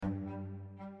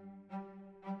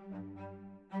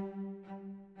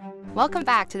Welcome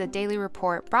back to the Daily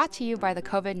Report, brought to you by the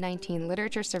COVID-19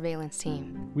 Literature Surveillance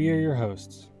Team. We are your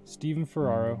hosts, Stephen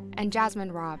Ferraro and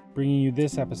Jasmine Robb, bringing you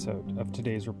this episode of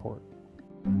today's report.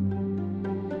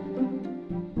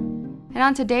 And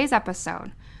on today's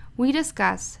episode, we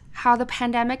discuss how the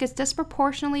pandemic is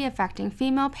disproportionately affecting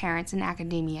female parents in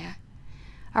academia,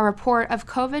 a report of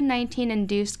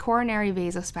COVID-19-induced coronary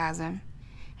vasospasm,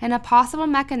 and a possible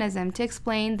mechanism to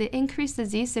explain the increased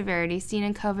disease severity seen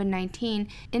in COVID-19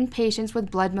 in patients with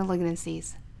blood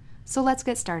malignancies. So let's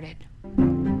get started.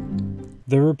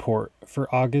 The report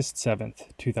for August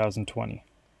 7th, 2020.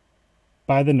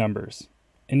 By the numbers,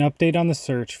 an update on the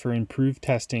search for improved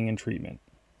testing and treatment.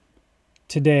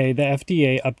 Today, the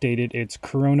FDA updated its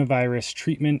Coronavirus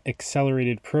Treatment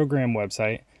Accelerated Program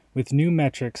website with new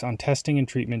metrics on testing and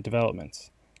treatment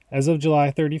developments. As of July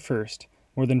 31st,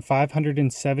 more than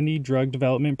 570 drug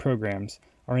development programs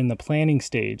are in the planning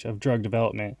stage of drug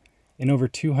development, and over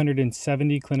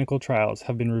 270 clinical trials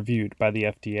have been reviewed by the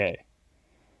FDA.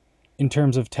 In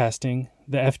terms of testing,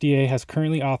 the FDA has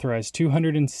currently authorized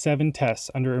 207 tests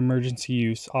under emergency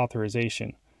use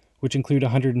authorization, which include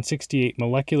 168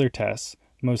 molecular tests,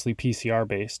 mostly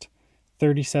PCR-based,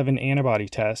 37 antibody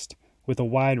tests with a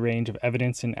wide range of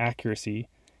evidence and accuracy,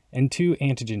 and 2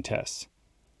 antigen tests.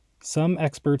 Some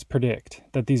experts predict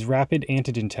that these rapid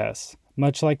antigen tests,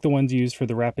 much like the ones used for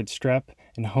the rapid strep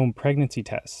and home pregnancy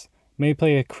tests, may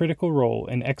play a critical role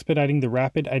in expediting the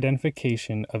rapid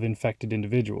identification of infected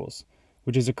individuals,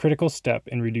 which is a critical step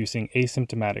in reducing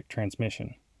asymptomatic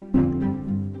transmission.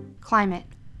 Climate.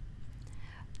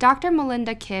 Dr.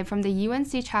 Melinda Kidd from the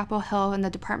UNC Chapel Hill in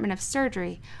the Department of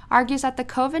Surgery argues that the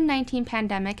COVID-19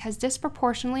 pandemic has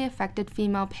disproportionately affected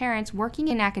female parents working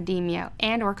in academia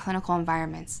and/or clinical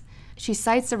environments. She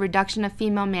cites the reduction of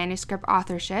female manuscript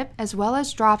authorship, as well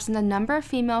as drops in the number of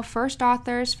female first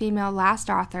authors, female last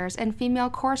authors, and female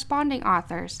corresponding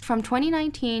authors from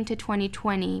 2019 to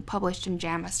 2020 published in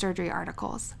JAMA Surgery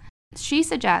articles. She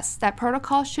suggests that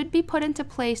protocols should be put into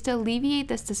place to alleviate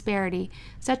this disparity,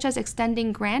 such as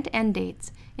extending grant end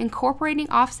dates, incorporating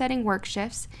offsetting work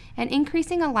shifts, and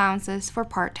increasing allowances for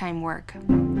part-time work.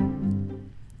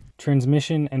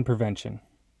 Transmission and prevention.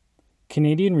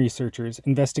 Canadian researchers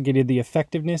investigated the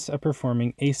effectiveness of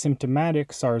performing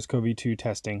asymptomatic SARS-CoV-2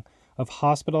 testing of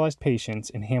hospitalized patients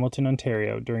in Hamilton,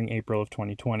 Ontario during April of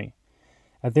 2020.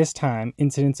 At this time,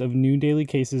 incidents of new daily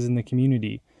cases in the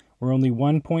community were only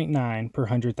 1.9 per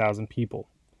 100,000 people.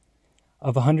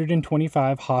 Of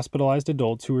 125 hospitalized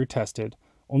adults who were tested,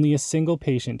 only a single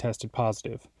patient tested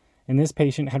positive, and this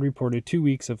patient had reported 2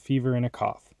 weeks of fever and a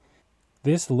cough.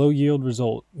 This low-yield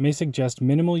result may suggest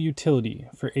minimal utility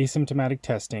for asymptomatic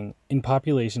testing in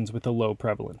populations with a low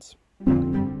prevalence.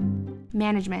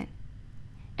 Management.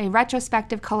 A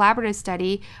retrospective collaborative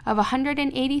study of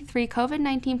 183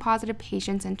 COVID-19 positive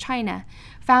patients in China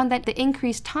found that the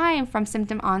increased time from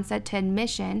symptom onset to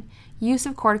admission, use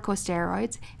of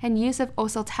corticosteroids, and use of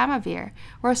oseltamivir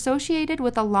were associated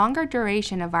with a longer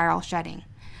duration of viral shedding,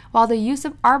 while the use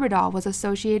of Arbidol was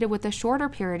associated with a shorter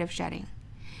period of shedding.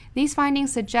 These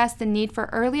findings suggest the need for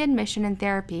early admission and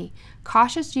therapy,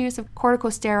 cautious use of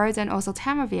corticosteroids and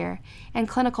oseltamivir, and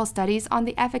clinical studies on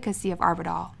the efficacy of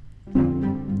Arbidol.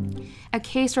 A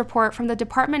case report from the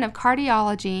Department of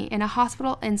Cardiology in a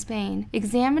hospital in Spain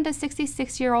examined a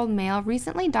 66-year-old male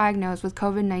recently diagnosed with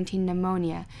COVID-19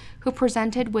 pneumonia who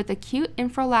presented with acute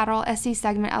infralateral SC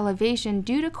segment elevation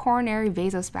due to coronary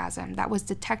vasospasm that was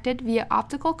detected via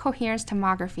optical coherence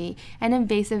tomography and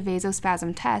invasive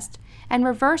vasospasm test and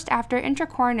reversed after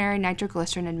intracoronary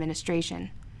nitroglycerin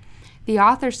administration. The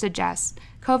author suggests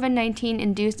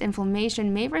COVID-19-induced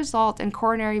inflammation may result in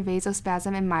coronary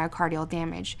vasospasm and myocardial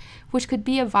damage, which could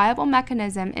be a viable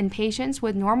mechanism in patients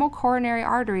with normal coronary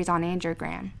arteries on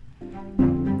angiogram.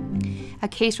 A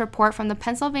case report from the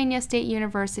Pennsylvania State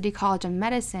University College of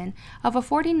Medicine of a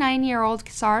 49-year-old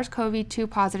SARS-CoV-2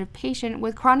 positive patient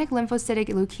with chronic lymphocytic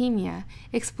leukemia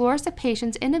explores the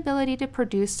patient's inability to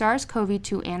produce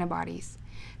SARS-CoV-2 antibodies.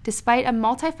 Despite a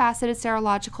multifaceted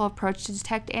serological approach to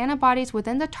detect antibodies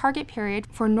within the target period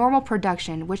for normal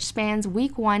production, which spans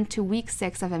week 1 to week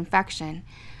 6 of infection,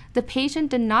 the patient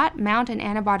did not mount an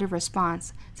antibody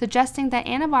response, suggesting that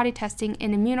antibody testing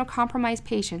in immunocompromised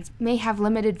patients may have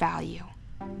limited value.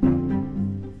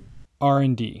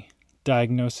 R&D,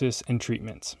 diagnosis and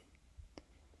treatments.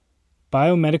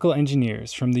 Biomedical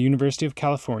engineers from the University of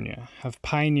California have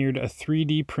pioneered a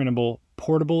 3D printable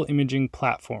portable imaging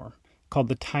platform called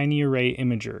the Tiny Array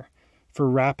Imager for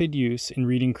rapid use in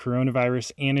reading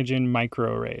coronavirus antigen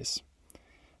microarrays.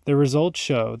 The results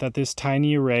show that this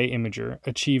Tiny Array Imager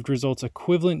achieved results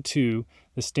equivalent to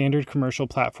the standard commercial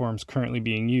platforms currently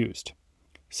being used.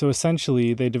 So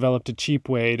essentially, they developed a cheap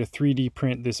way to 3D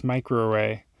print this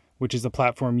microarray, which is the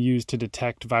platform used to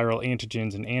detect viral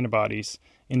antigens and antibodies,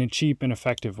 in a cheap and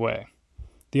effective way.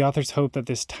 The authors hope that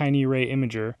this tiny array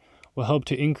imager will help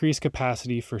to increase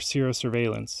capacity for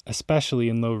serosurveillance, especially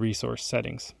in low-resource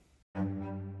settings.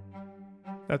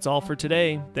 That's all for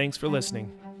today. Thanks for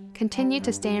listening. Continue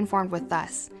to stay informed with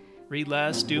us. Read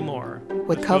less, do more.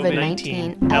 With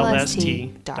COVID-19,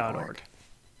 LST.org.